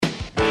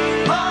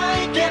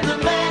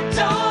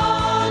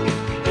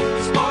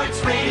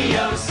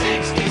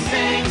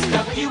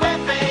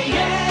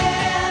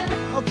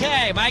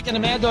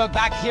and the Mad Dog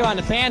back here on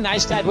the Fan.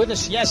 Nice to have with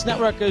us. Yes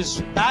Network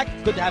is back.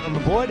 Good to have him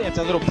aboard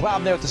after a little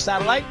problem there with the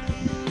satellite.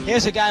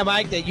 Here's a guy,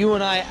 Mike, that you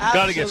and I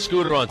got to get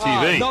Scooter on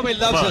TV. Nobody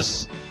loves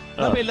us.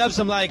 Nobody loves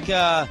him like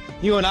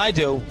you and I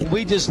do.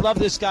 We just love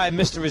this guy,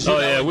 Mr.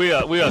 Rizzuto. Oh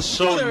yeah, we are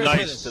so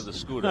nice to the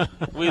Scooter.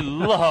 We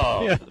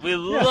love.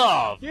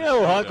 You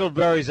know,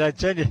 Huckleberries, I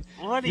tell you.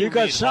 What do you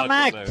got mean, some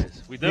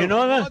act. We do. You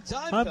know that?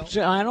 Time,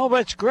 I know,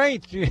 but it's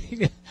great.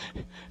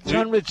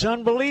 It's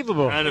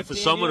unbelievable. And for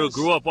someone who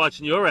grew up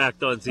watching your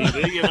act on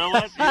TV, you know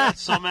what? You got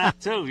some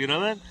act too. You know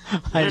that?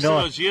 I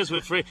know. Those years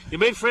with Fred, you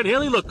made Fred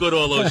Healy look good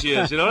all those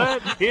years. You know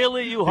that?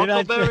 Healy, you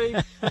Huckleberry.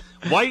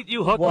 White,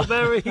 you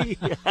Huckleberry.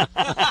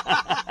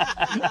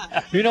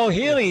 You know,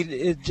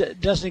 Healy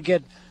doesn't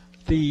get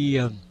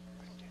the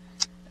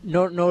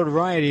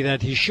notoriety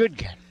that he should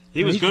get.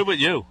 He was good with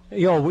you.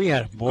 Yo, we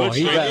had a boy.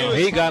 Good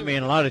He got me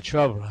in a lot of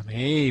trouble. I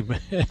mean,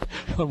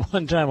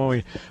 one time when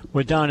we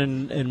were down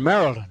in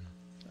Maryland,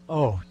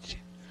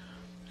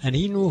 and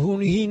he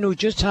knew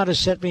just how to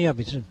set me up.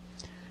 He said,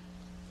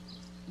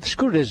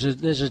 "Scooter,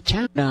 there's a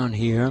town down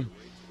here,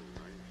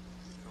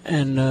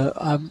 and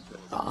I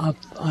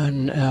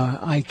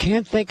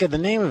can't think of the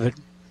name of it."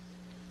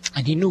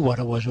 And he knew what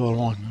it was all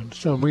along.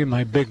 So we,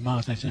 my big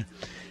mouth, I said,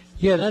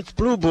 "Yeah, that's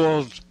Blue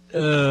Balls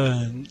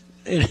in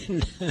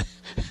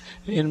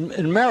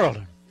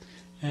Maryland."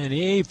 And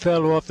he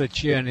fell off the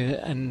chair,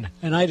 and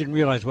I didn't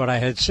realize what I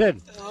had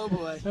said. Oh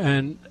boy!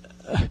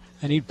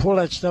 And he'd pull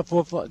that stuff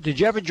off. Did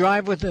you ever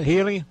drive with the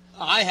Healy?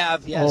 I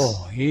have, yes.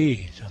 Oh,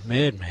 he's a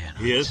madman.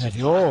 He is.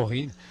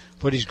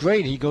 But he's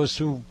great. He goes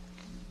through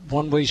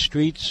one-way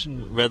streets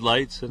and red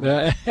lights and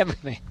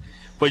everything.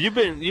 But you've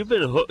been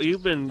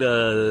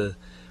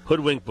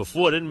hoodwinked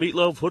before, didn't Meat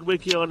Loaf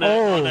hoodwink you on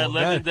that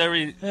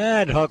legendary?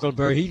 That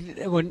Huckleberry.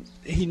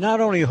 He not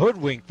only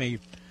hoodwinked me.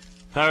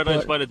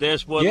 Paradise by the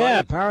Dashboard Yeah,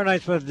 Light?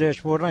 Paradise by the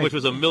Dashboard Light. Which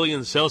was 1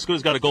 million sales.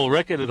 Scooter's got a gold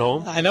record at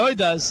home. I know he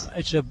does.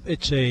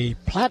 It's a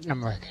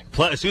platinum record.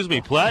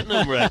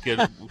 Platinum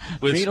record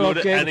with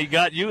Scooter, and he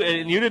got you,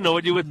 and you didn't know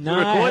what you were recording.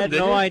 I had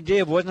no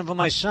idea. If it wasn't for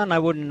my son, I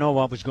wouldn't know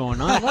what was going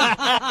on.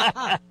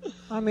 I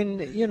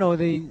mean, you know,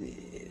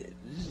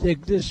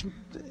 this.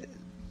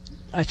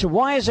 I said,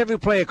 why is every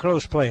player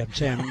close play? I'm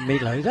saying,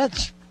 Meat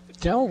Loaf.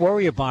 Don't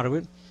worry about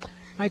it.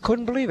 I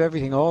couldn't believe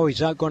everything. Oh, he's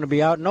not going to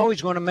be out. No,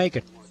 he's going to make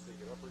it.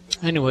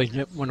 Anyway,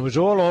 when it was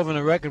all over and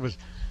the record was,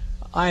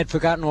 I had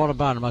forgotten all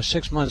about it. About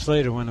 6 months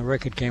later, when the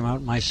record came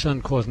out, my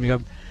son called me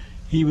up.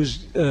 He was,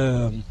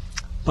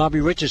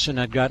 Bobby Richardson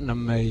had gotten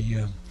him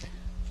a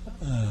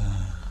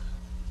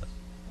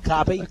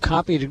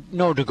copy to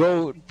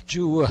go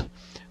to,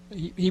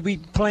 he'd be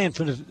playing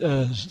for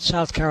the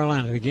South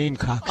Carolina, the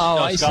Gamecocks. Oh,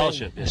 I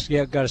scholarship.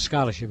 Yeah, got a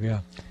scholarship, yeah.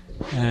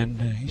 And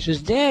he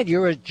says, "Dad,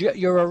 you're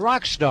a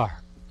rock star."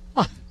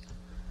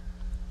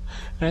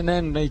 And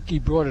then he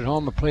brought it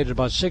home and played it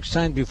about 6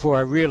 times before I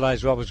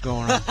realized what was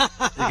going on.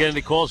 You get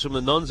any calls from the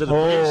nuns and the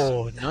priests?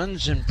 Oh,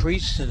 nuns and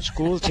priests and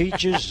school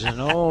teachers and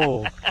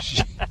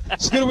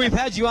Scooter, we've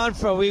had you on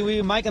for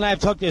Mike and I have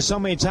talked to you so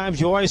many times.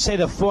 You always say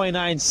the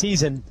 49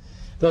 season,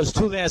 those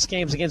 2 last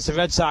games against the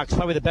Red Sox,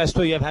 probably the best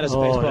 2 you ever had as a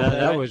baseball player.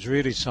 That was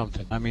really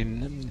something. I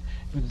mean,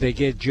 they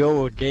get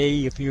Joe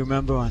O'Day, if you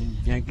remember, on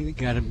Yankee,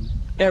 got him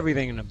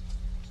everything in him,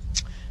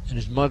 and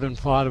his mother and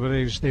father,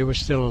 they were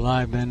still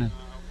alive then.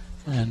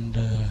 And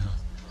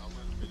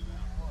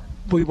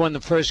we won the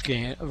first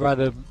game.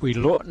 Rather,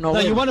 you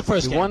won the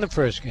first game. We won the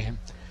first game,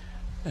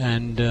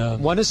 and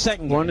won the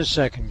second game. Won the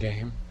second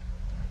game.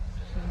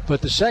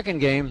 But the second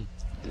game,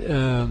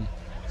 no,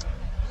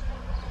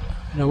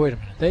 wait a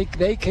minute.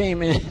 They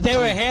came in. They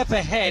were half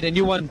ahead, and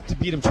you won to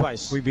beat them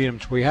twice. We beat them.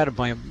 We had to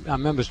play them. I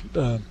remember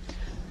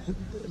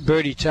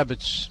Bertie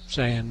Tebbets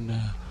saying,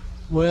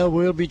 "Well,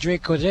 we'll be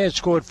drinking," because they had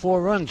scored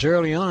 4 runs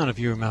early on, if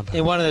you remember.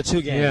 In one of the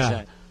 2 games.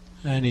 Yeah.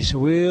 And he said,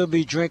 "We'll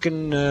be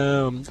drinking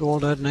all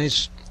that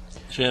nice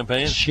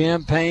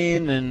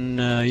champagne,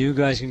 and you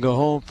guys can go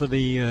home for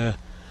the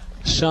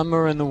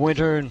summer and the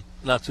winter." And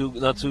not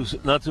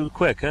too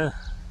quick, huh?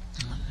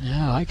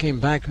 Yeah, I came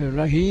back.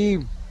 He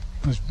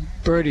was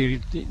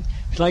Bertie. He's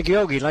like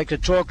Yogi. He liked to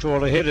talk to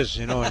all the hitters,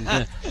 you know.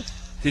 And,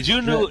 Did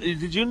you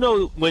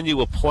know when you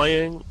were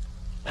playing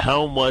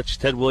how much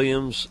Ted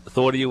Williams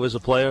thought of you as a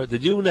player?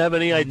 Did you have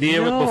any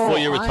idea before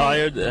you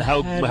retired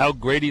how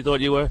great he thought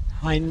you were?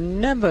 I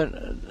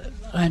never.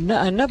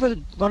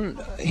 When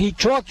he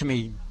talked to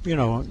me, you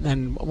know,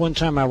 and one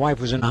time my wife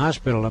was in the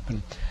hospital up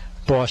in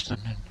Boston,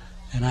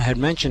 and I had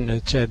mentioned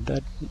to Ted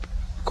that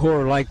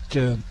Cora liked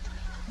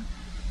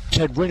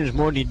Ted Williams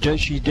more than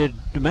she did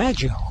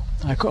DiMaggio.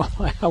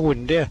 I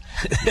wouldn't dare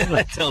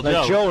let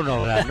Joe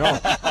know that. No.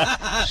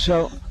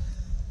 So,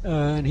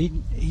 and he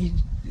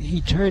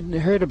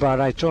heard about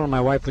it. I told him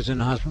my wife was in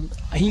the hospital.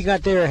 He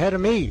got there ahead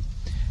of me.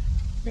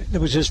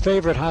 It was his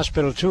favorite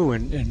hospital, too,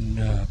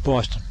 in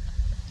Boston.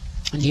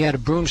 And he had a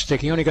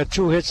broomstick. He only got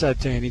 2 hits that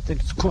day. And he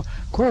thinks,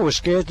 Cora was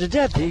scared to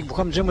death. He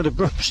comes in with a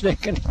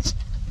broomstick. And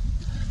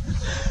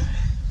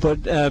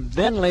But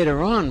then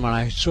later on, when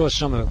I saw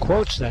some of the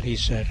quotes that he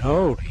said,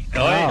 holy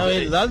cow.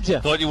 He loved you.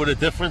 Thought you were the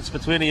difference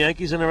between the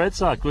Yankees and the Red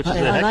Sox, which is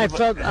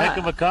heck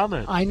of a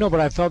comment. I know, but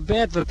I felt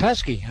bad for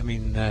Pesky. I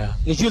mean,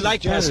 you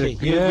like Pesky?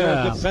 You're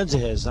good friends of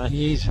his. Huh?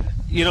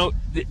 You know,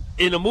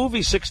 in the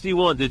movie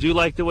 61, did you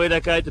like the way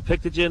that guy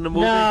depicted you in the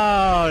movie?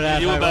 No,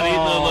 you were about eating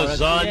the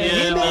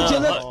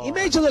lasagna. He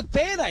made you look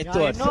bad, I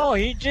thought. No,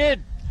 he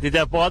did. Did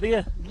that bother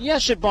you?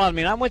 Yes, it bothered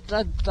me.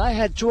 I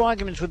had 2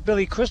 arguments with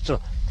Billy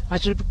Crystal. I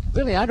said,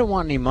 Billy, I don't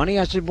want any money.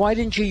 I said, why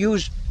didn't you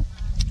use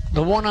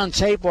the one on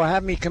tape or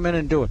have me come in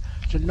and do it?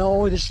 I said,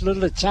 no, this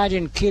little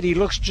Italian kid, he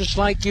looks just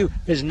like you.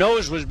 His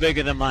nose was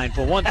bigger than mine,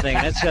 for one thing.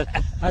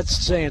 That's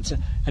saying.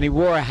 And he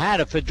wore a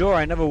hat, a fedora.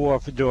 I never wore a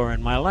fedora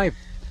in my life.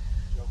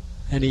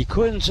 And he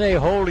couldn't say,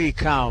 holy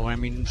cow. I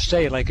mean,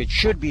 say it like it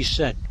should be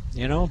said.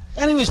 You know,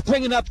 and he was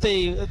bringing up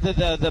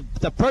the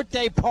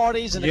birthday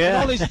parties and the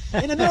cannolis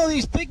in the middle of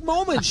these big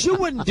moments. You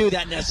wouldn't do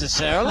that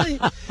necessarily.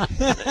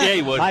 Yeah,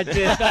 he would. I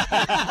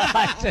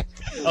did.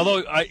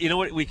 Although, you know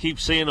what we keep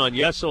seeing on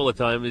Yes all the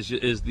time is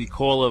the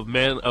call of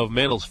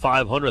Mantle's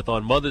 500th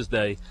on Mother's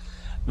Day.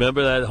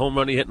 Remember that home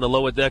run he hit in the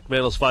lower deck,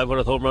 Mantle's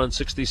 500th home run in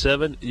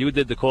 '67. You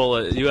did the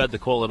call. You had the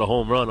call at a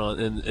home run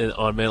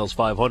on Mantle's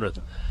 500th.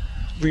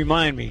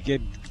 Remind me.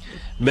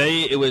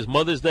 It was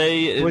Mother's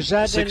Day was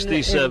that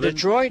 '67. in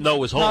Detroit? No, it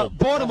was home.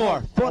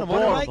 Baltimore.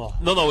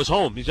 No, it was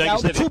home.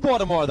 To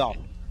Baltimore, though.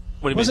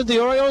 Wasn't the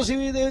Orioles the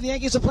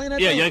Yankees are playing that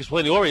day? Yankees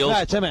playing the Orioles.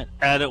 Right, Tim.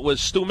 And it was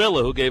Stu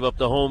Miller who gave up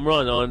the home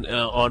run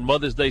on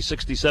Mother's Day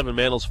 '67,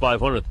 Mantle's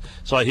 500th.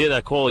 So I hear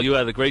that call. You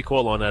had a great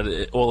call on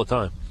that all the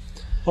time.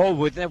 Oh,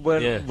 with that,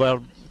 well,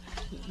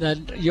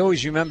 you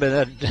always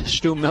remember that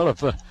Stu Miller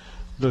for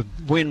the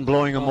wind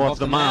blowing him off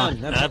the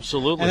mound.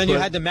 Absolutely. And then you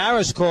had the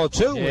Maris call,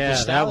 too.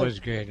 Yeah, that was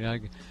great.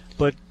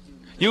 But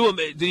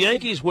the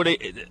Yankees,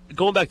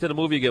 going back to the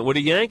movie again, were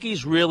the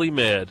Yankees really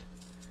mad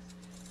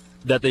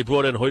that they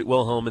brought in Hoyt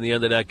Wilhelm in the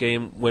end of that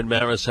game when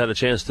Maris had a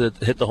chance to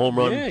hit the home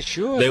run? Yeah,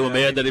 sure. They were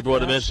mad that he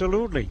brought him in?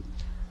 Absolutely.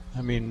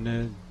 I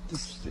mean,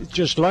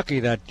 just lucky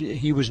that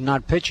he was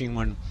not pitching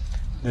when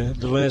his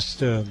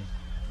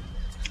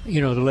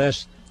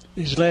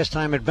last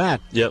time at bat.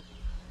 Yep.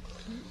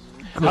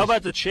 How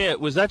about the chair?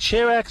 Was that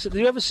chair accident?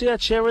 Did you ever see that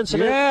chair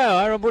incident? Yeah,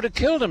 I would have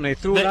killed him. They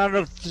threw it out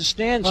of the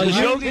stands.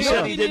 Yogi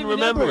said he didn't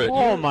remember it.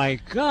 Oh my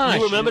gosh!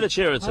 You remember the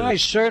chair incident? I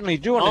certainly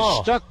do. And it's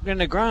stuck in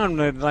the ground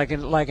like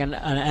an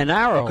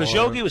arrow. Because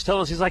Yogi was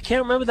telling us, I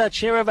can't remember that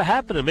chair ever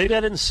happening. Maybe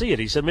I didn't see it.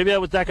 He said maybe I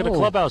was back in the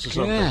clubhouse or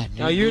something. God.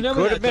 No, you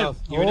never could have been.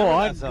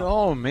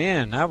 Oh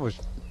man, that was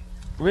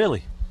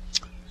really.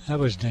 That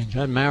was dangerous.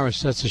 That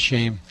Maris, that's a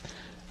shame.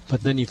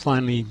 But then he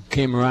finally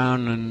came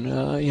around,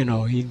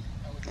 and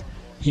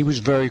he was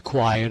very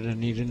quiet,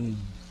 and he didn't.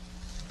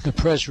 The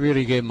press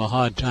really gave him a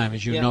hard time,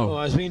 as you know.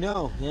 Well, as we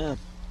know, yeah.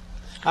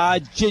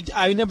 I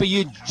remember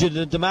you,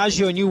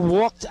 DiMaggio, and you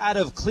walked out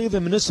of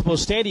Cleveland Municipal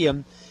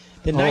Stadium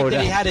the night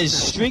that he had his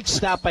streak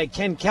stopped by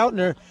Ken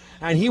Keltner,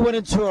 and he went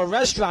into a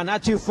restaurant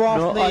not too far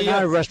from the...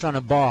 not a restaurant,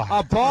 a bar.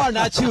 A bar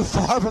not too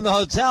far from the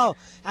hotel.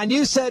 And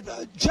you said,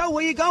 Joe,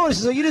 where you going? He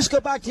said, you just go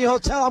back to your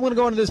hotel. I'm going to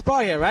go into this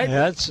bar here, right?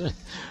 Yeah, that's...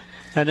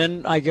 And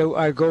then I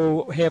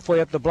go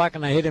halfway up the block,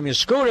 and I hit him. His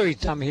scooter,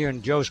 I'm here,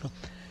 and Joe's going,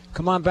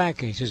 come on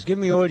back. He says, give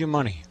me all your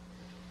money.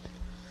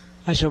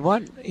 I said,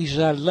 what? He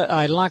says,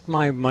 I locked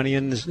my money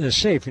in the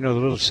safe, the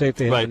little safe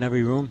they have in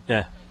every room.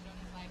 Yeah.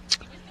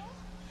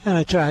 And I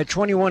had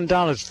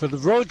 $21 for the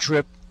road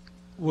trip.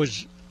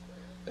 Was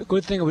a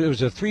good thing. It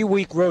was a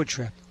 3-week road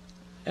trip,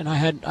 and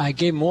I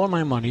gave him all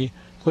my money.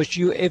 Because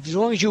as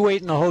long as you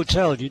ate in a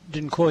hotel, it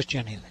didn't cost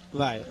you anything.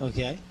 Right.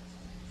 Okay.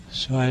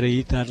 So I had to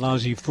eat that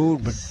lousy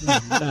food, but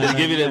did he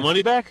give you that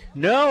money back?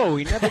 No,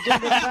 he never gave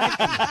it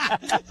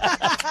back.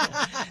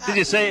 Did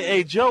you say,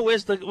 "Hey Joe,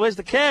 where's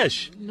the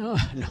cash"? No,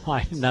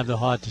 I didn't have the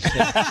heart to say.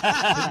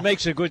 It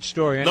makes a good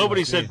story. Anyway.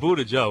 Nobody said boo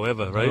to Joe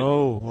ever, right?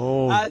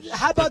 Oh.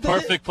 How about the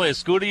perfect player?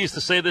 Scooter used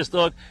to say this,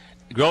 dog.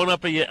 Growing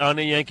up on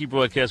a Yankee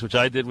broadcast, which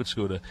I did with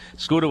Scooter,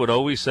 Scooter would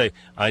always say,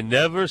 "I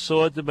never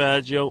saw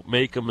DiMaggio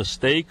make a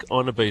mistake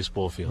on a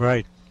baseball field."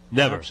 Right.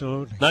 Never.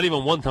 Absolutely. Not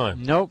even one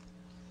time. Nope.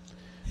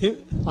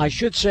 I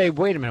should say,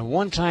 wait a minute.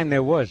 One time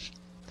there was,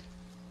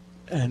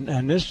 and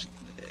this,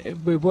 it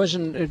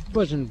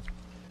wasn't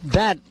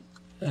that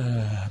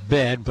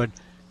bad, but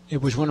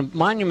it was when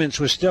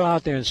Monuments was still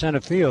out there in center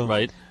field,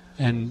 right?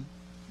 And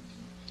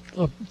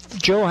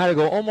Joe had to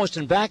go almost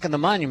in back of the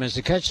Monuments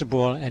to catch the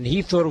ball, and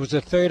he thought it was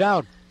the third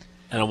out.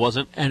 And it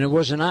wasn't? And it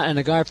wasn't out, and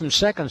the guy from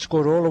second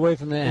scored all the way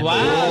from there.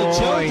 Wow,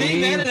 Joe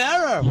made an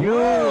error.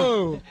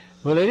 Whoa.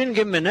 Well, they didn't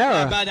give him an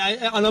error. But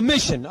on a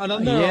mission, on a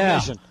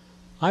mission.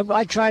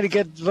 I tried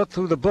to look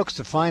through the books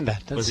to find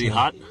that. Was he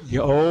hot?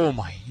 Oh,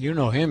 my. You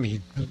know him.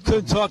 He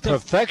couldn't talk to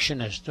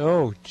perfectionist.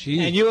 Oh,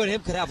 geez. And you and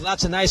him could have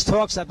lots of nice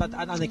talks on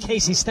the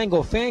Casey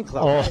Stengel fan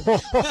club. Oh.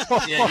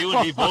 Yeah, you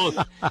and me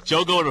both.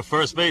 Joe going to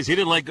first base. He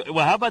didn't like.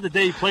 Well, how about the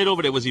day he played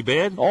over there? Was he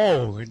bad?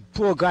 Oh,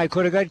 poor guy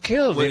could have got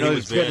killed. Well, he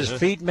was got his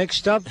feet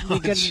mixed up. He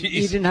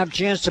didn't have a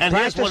chance to practice.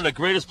 And he's one of the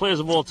greatest players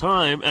of all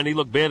time, and he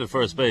looked bad at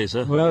first base,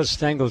 huh? Well,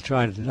 Stengel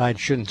tried. I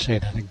shouldn't say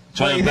that.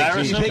 Try to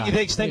embarrass him? You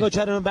think Stingo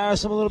tried to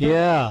embarrass him a little bit?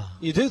 Yeah.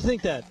 You do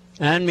think that?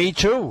 And me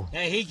too.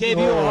 Hey, he gave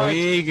you a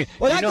hard.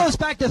 Well, that goes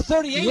back to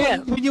 38. Yeah.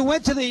 When you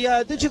went to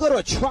the, did you go to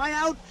a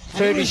tryout?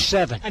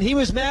 37. And he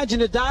was managing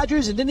the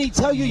Dodgers, and didn't he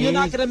tell you you're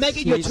not going to make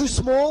it? You're too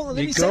small. And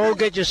then You go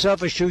get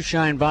yourself a shoe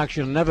shine box.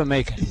 You'll never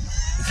make it.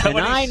 And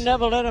I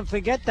never let him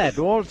forget that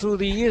all through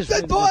the years.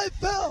 Good boy,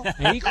 Phil.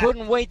 And he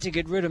couldn't wait to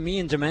get rid of me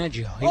and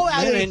DiMaggio.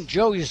 And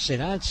Joe used to say,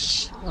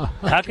 that's...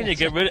 How can you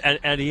get rid of...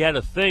 And he had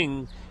a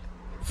thing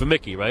for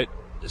Mickey, right?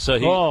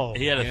 So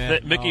he had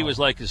a Mickey was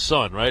like his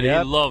son, right?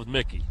 Yep. He loved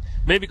Mickey.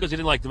 Maybe because he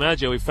didn't like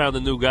DiMaggio, he found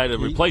a new guy to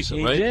replace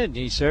him, right? He did.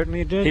 He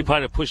certainly did. He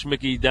probably pushed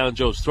Mickey down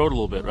Joe's throat a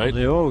little bit, right?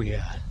 Oh,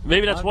 yeah.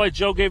 Maybe that's why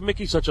Joe gave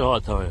Mickey such a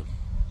hard time.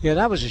 Yeah,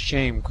 that was a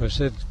shame because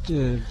it...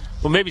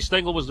 well, maybe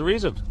Stengel was the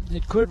reason.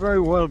 It could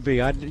very well be.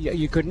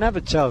 You could never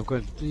tell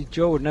because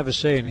Joe would never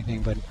say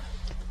anything, but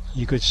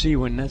you could see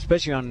when,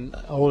 especially on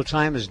Old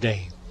Timers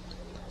Day.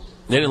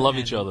 They didn't love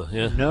each other,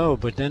 yeah. No,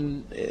 but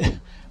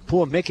then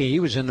poor Mickey, he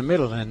was in the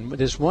middle, and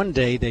this one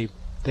day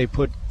they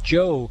put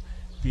Joe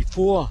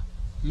before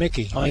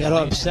Mickey. Oh, he got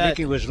all upset.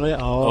 Mickey was he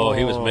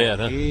was mad,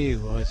 huh? He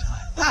was.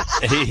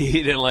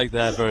 he didn't like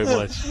that very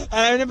much.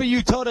 I remember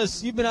you told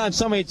us, you've been on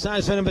so many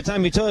times,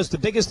 you told us the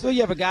biggest thrill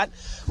you ever got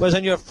was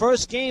on your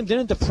first game.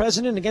 Didn't the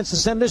president against the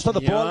Senators throw the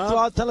ball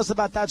throughout? Tell us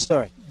about that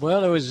story.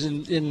 Well, it was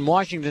in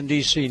Washington,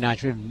 D.C.,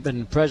 naturally,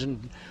 and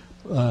President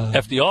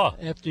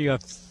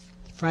FDR.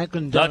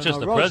 Franklin Delano Not just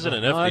the Roosevelt.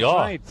 president, no, FDR.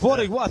 Right.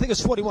 41, I think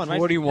it's 41, right?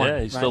 41. Yeah,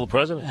 he's still the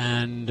president.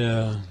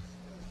 And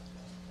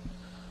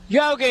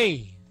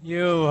Yogi!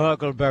 You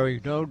Huckleberry,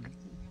 don't.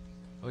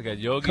 We got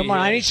Yogi. Come on,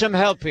 I need some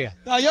help here.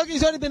 No,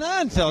 Yogi's already been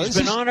on, Phil. He's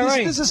been on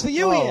already. This is for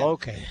you here.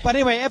 Okay. But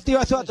anyway,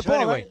 FDR threw out the ball.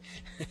 Anyway,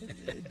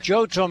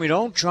 Joe told me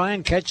don't try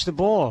and catch the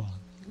ball.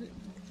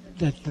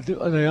 That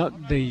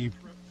the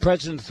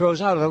president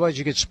throws out, otherwise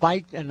you get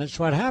spiked, and that's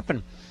what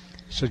happened.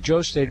 So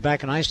Joe stayed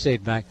back, and I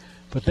stayed back.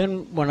 But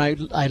then when I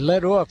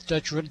led off,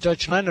 Dutch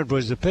Leonard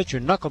was the pitcher,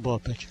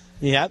 knuckleball pitcher.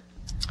 Yep.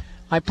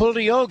 I pulled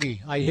a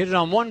Yogi. I hit it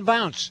on one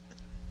bounce.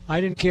 I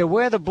didn't care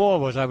where the ball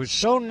was. I was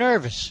so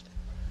nervous.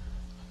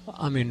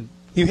 I mean,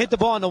 you hit the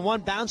ball on the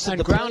one bounce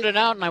and grounded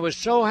out, and I was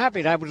so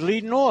happy that I was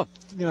leading off.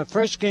 You know,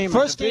 first game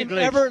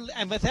ever,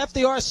 and with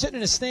FDR sitting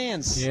in the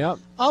stands. Yep.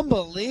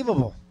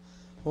 Unbelievable.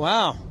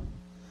 Wow.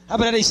 How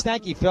about Eddie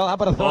Stanky, Phil? How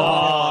about a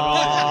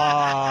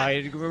thought? Oh,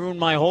 it ruined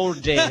my whole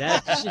day.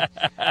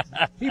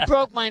 He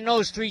broke my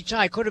nose 3 times.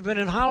 I could have been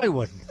in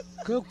Hollywood.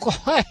 Good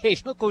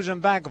quiet. Look who's in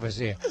back of us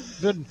here.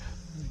 Good.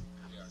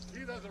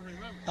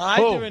 I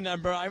do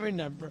remember.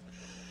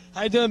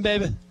 How you doing,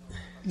 baby?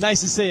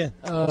 Nice to see you.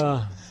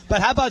 But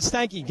how about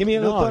Stanky? Give me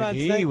a little thought on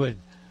Stanky.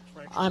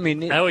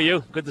 How are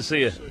you? Good to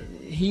see you.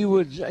 He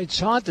would. It's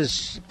hard to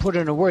put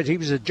into words. He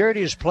was the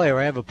dirtiest player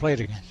I ever played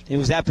against. He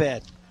was that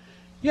bad.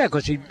 Yeah,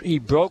 because he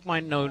broke my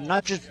nose.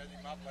 Not just.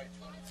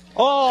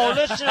 Oh,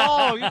 listen!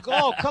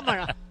 Come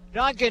on!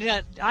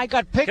 I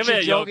got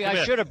pictures, Yogi.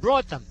 I should have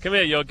brought them. Come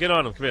here, Yo. Get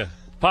on him. Come here.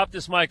 Pop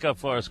this mic up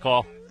for us,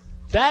 Carl.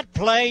 That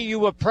play, you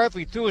were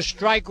perfect. Threw a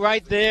strike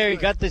right there. You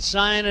got the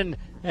sign, and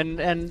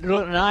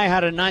I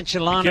had a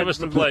nonchalant. Give us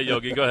the play,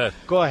 Yogi. Go ahead.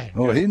 Go ahead.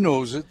 Oh, he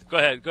knows it. Go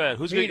ahead.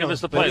 Who's going to give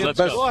us the play? Let's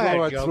best go.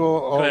 Throw I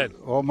throw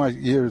all my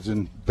years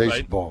in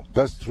baseball. Right.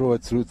 Best throw I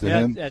threw to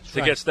him. That's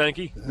to get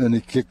Stanky? And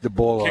he kicked the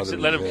ball out of it.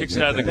 Let him kick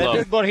it out of the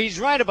glove. But he's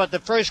right about the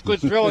first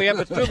good throw he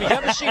ever threw. Did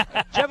you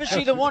ever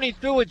see the one he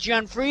threw with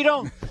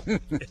Gianfrido?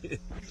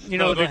 You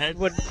know, go ahead.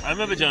 I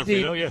remember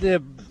Gianfrido,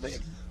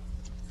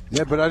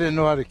 yeah, but I didn't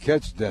know how to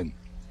catch then.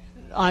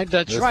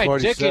 That's right,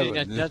 Dickie.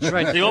 That's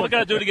right. All we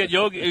got to do to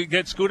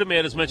get Scooter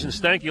Man is mention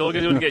Stanky. All we got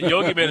to do to get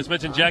Yogi Man is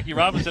mention Jackie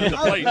Robinson at the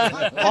plate.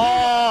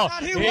 Oh,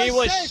 he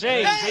was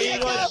safe. He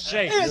was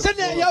safe. He was in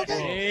there, Yogi.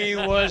 He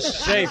was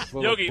safe.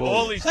 Yogi,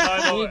 all these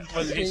times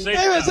was he safe?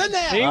 He was in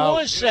there. He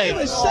was safe. He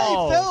was safe,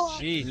 Phil.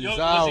 He was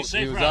out.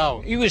 He was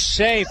out. He was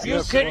safe.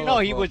 You kidding? No,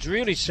 he was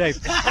really safe.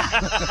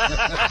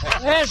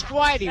 Ask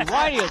Whitey.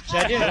 Whitey will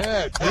tell you.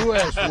 Yeah, you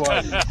asked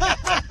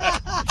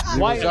Whitey. He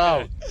was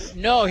out.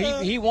 No,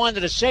 he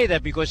wanted to say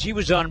that because he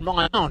was on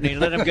mound. He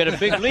let him get a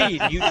big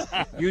lead.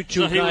 You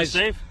two guys. He was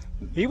safe?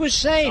 He was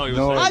safe.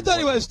 No, I thought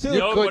he was too.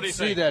 You couldn't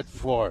see that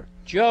far.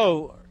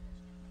 Joe.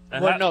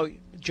 Well, no,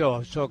 Joe. I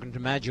was talking to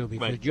Maggio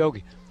before. Right.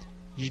 Yogi.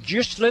 You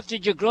just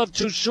lifted your glove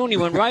too soon. He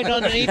went right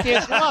underneath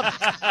your glove.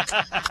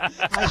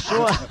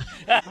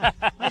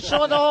 I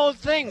saw the whole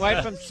thing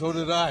right from. So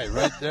did I,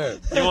 right there.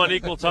 You want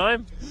equal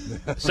time?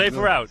 Safe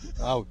or out?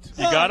 Out.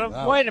 You got him?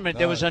 Out. Wait a minute.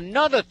 There was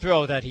another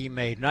throw that he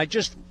made, and I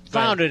just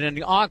found it in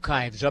the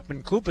archives up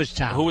in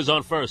Cooperstown. Who was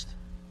on first?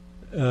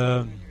 Wait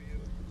a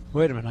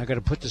minute. I got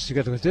to put this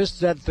together.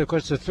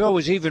 Because the throw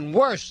was even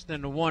worse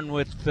than the one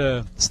with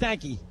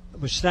Stanky.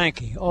 With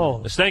Stanky.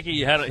 Oh, Stanky,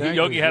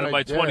 Yogi had him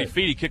by 20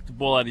 feet. He kicked the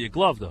ball out of your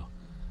glove, though.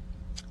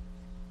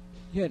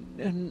 Yeah,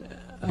 and.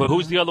 But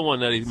who's the other one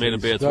that he made a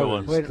bad throw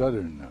on?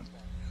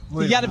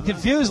 You got him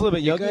confused a little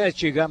bit, Yogi.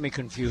 Yes, you got me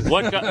confused.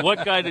 What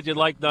guy did you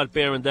like not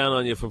bearing down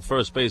on you from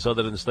first base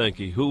other than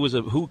Stanky? Who was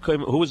a guy who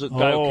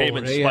came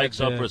and spikes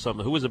up or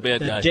something? Who was a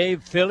bad guy?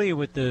 Dave Philly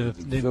with the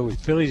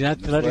Phillies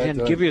athletic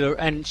and give you the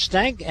and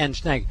Stank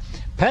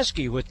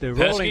Pesky with the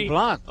rolling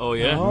block. Oh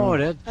yeah. Oh,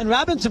 that. And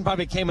Robinson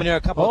probably came in there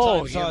a couple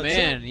of times. Oh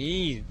yeah, man.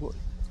 Did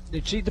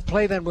you see the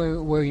play that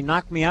where he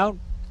knocked me out?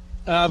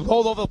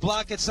 Hold over the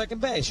block at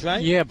second base,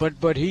 right? Yeah,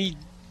 but he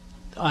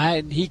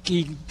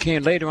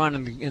came later on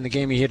in the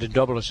game. He hit a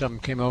double or something.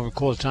 Came over and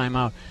called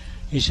timeout.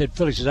 He said,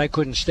 "Philly says I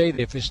couldn't stay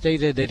there. If I stayed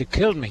there, they'd have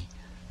killed me."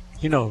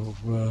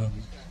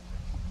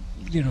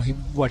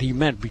 What he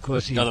meant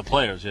because he other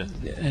players, yeah.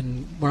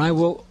 And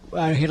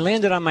when he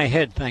landed on my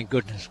head, thank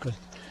goodness, because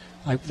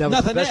that was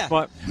Nothing the best there.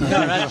 part. No,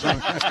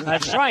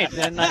 that's right.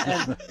 And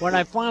when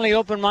I finally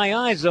opened my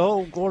eyes, the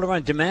whole all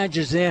around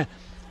DiMaggio's there,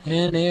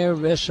 and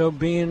there,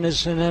 SOB and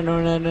this and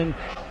that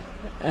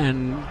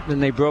and then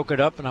they broke it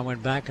up, and I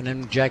went back, and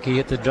then Jackie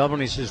hit the double,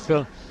 and he says,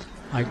 "Phil,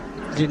 I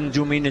didn't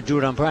mean to do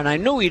it on purpose." And I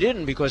knew he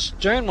didn't because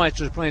Sternweiss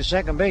was playing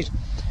second base,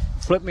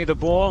 flipped me the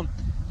ball,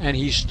 and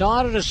he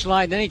started to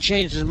slide. Then he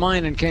changed his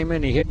mind and came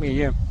in. He hit me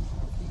here.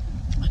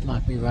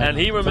 Knocked me right and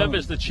he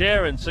remembers the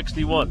chair in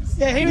 '61.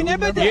 Yeah, he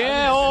remembered that.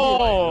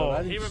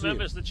 Yeah, He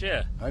remembers the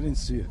chair. I didn't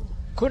see it.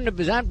 Couldn't have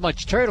been that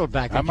much turtle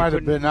back. I might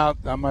have been out.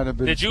 I might have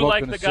been Did you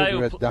smoking like the guy a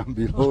cigarette down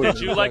below. Did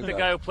you like the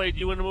guy who played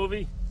you in the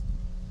movie?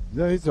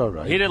 No, he's all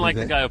right. He didn't like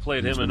the guy who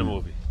played him in the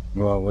movie.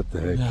 Well, what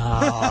the heck?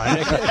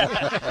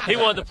 No, He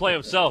wanted to play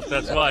himself.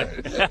 That's why.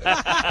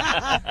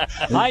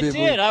 I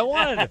did. I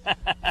wanted it.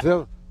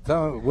 Phil,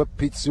 tell me what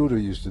Pete Suter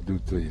used to do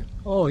to you.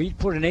 Oh, he'd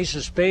put an ace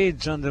of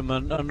spades under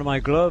my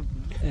glove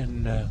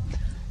and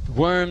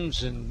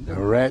worms and A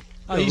rat.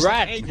 Oh, he used to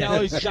hate that.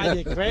 Oh, he's trying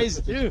to get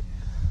crazy, too.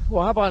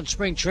 Well, how about in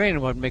spring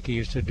training? What Mickey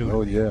used to do?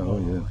 Oh yeah.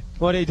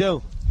 What'd he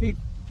do?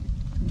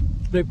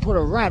 They put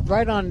a rat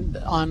right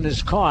on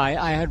this car.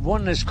 I had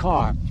won this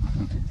car,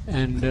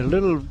 and a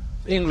little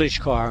English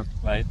car.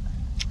 Right.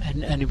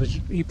 And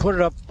he put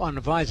it up on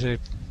the visor,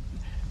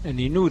 and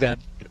he knew that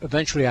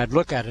eventually I'd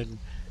look at it. And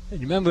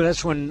you remember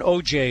that's when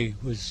OJ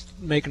was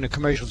making the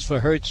commercials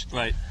for Hertz.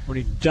 Right. When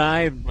he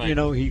dived, Right.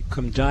 he'd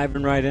come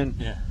diving right in.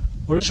 Yeah.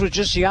 Well, this was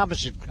just the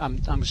opposite. I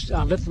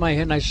lifted my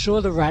head and I saw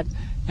the rat,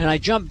 and I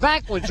jumped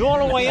backwards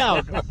all the way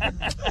out.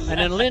 And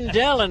then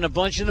Lindell and a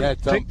bunch of them Yeah,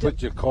 tell him picked it.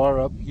 put your car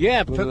up.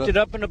 Yeah, put picked it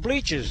up in the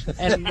bleachers,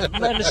 and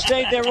it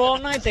stayed there all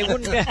night. They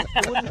wouldn't get.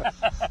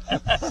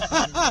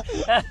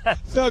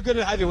 Phil, good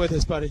to have you with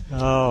us, buddy.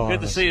 Oh,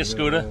 Good to see you,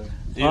 Scooter.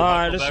 You, all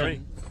right,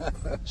 Huckleberry.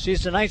 listen. See,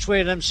 it's a nice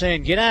way of them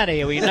saying, "Get out of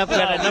here. We never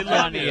got enough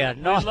down here yet."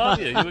 No, We love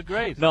you. You were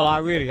great. No,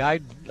 I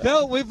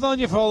Phil, we've known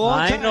you for a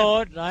long time.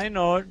 I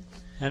know it,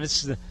 and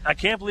it's the. I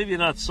can't believe you're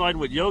not signed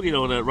with Yogi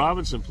on that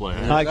Robinson play.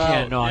 I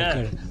can't. No, Yeah. I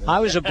couldn't. I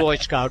was a Boy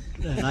Scout,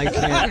 and I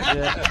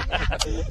can't.